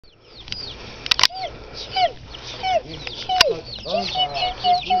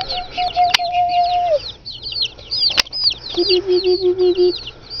Beep, beep, beep, beep, beep, beep, beep.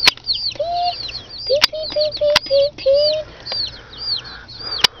 Beep, beep, beep, beep, beep, beep.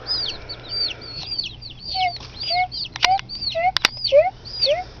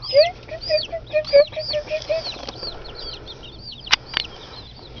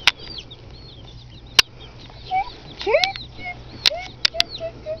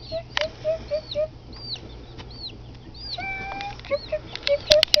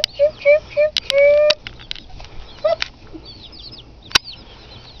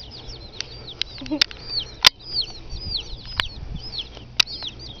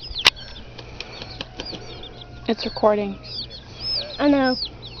 It's recording. I know.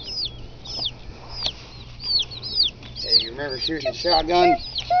 Hey, you remember shooting a shotgun?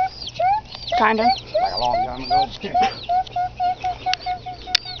 Kinda. Like a long time ago.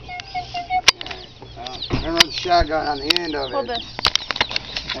 Remember the shotgun on the end of it? Hold this.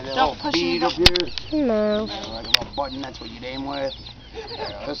 And the Don't little push any bead up here? No. Like a little button, that's what you'd aim with.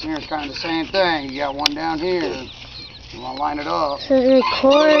 This here's kind of the same thing. You got one down here. You want to line it up. This is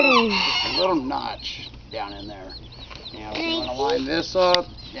recording. Just a little notch down in there. You know, so you want to line this up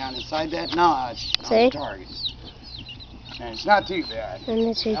down inside that notch on the target. And it's not too bad. And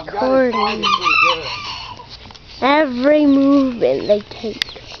it's I've got it recording. pretty good. Every movement they take.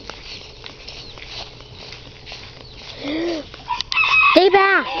 Stay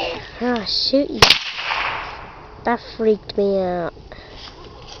back! Oh, shoot you. That freaked me out.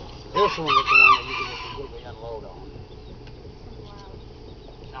 This one is the one that you can just completely unload on.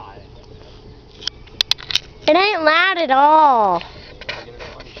 No, It ain't loud at all. Get it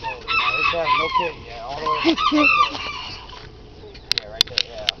up on your shoulder. Now, this has no kick yet, all the way up to the shoulder. Yeah, right there,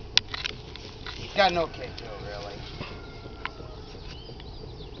 yeah. It's got no kick to it, really.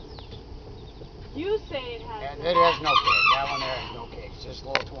 You say it has. Yeah, it has no kick. That one there has no kick. It's just a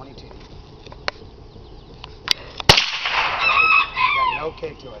little 22. Got no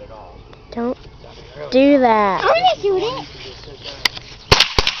kick to it at all. Don't Really do that. I want to shoot it.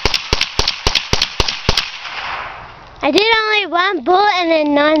 I did only one bullet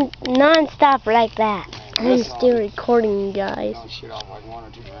and then non-stop like that. I'm still recording, you guys. Don't shoot off like 1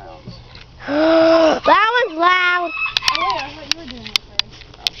 or 2 rounds. That one's loud. Oh wait, I thought you were doing it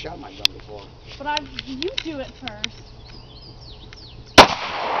first. I've shot my gun before. But you do it first.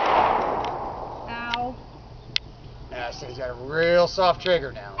 Ow. Yeah, so he's got a real soft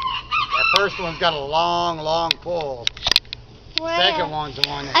trigger now. That first one's got a long pull. Second one's the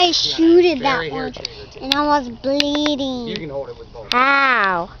one that I shooted very that hair one, trigger too. and I was bleeding. You can hold it with both.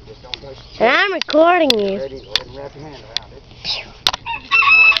 Ow. Just don't touch the And I'm recording you. Ready? Go ahead and wrap your hand around it. Just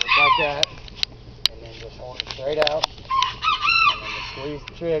like that. And then just hold it straight out. And then just squeeze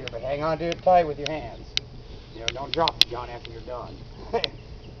the trigger, but hang on to it tight with your hands. You know, don't drop the gun after you're done.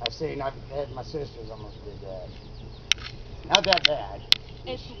 I've had my sisters almost did that. Not that bad.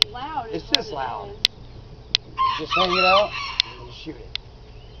 It's loud. It's is just what it loud. is. Just hang it out and then shoot it.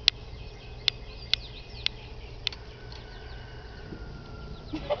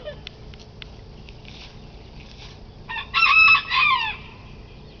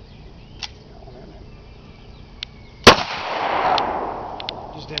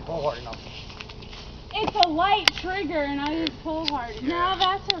 Just didn't pull hard enough. It's a light trigger and I didn't pull hard. No,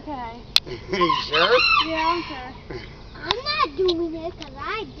 that's okay. You sure? Yeah, I'm sure. I'm not doing it because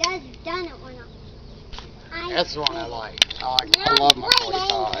I just done it when That's the one I like. I love my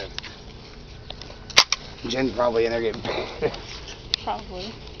 45. Jen's probably in there getting paid.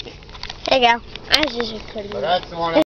 Probably. There you go. I was just recording But you. that's the one I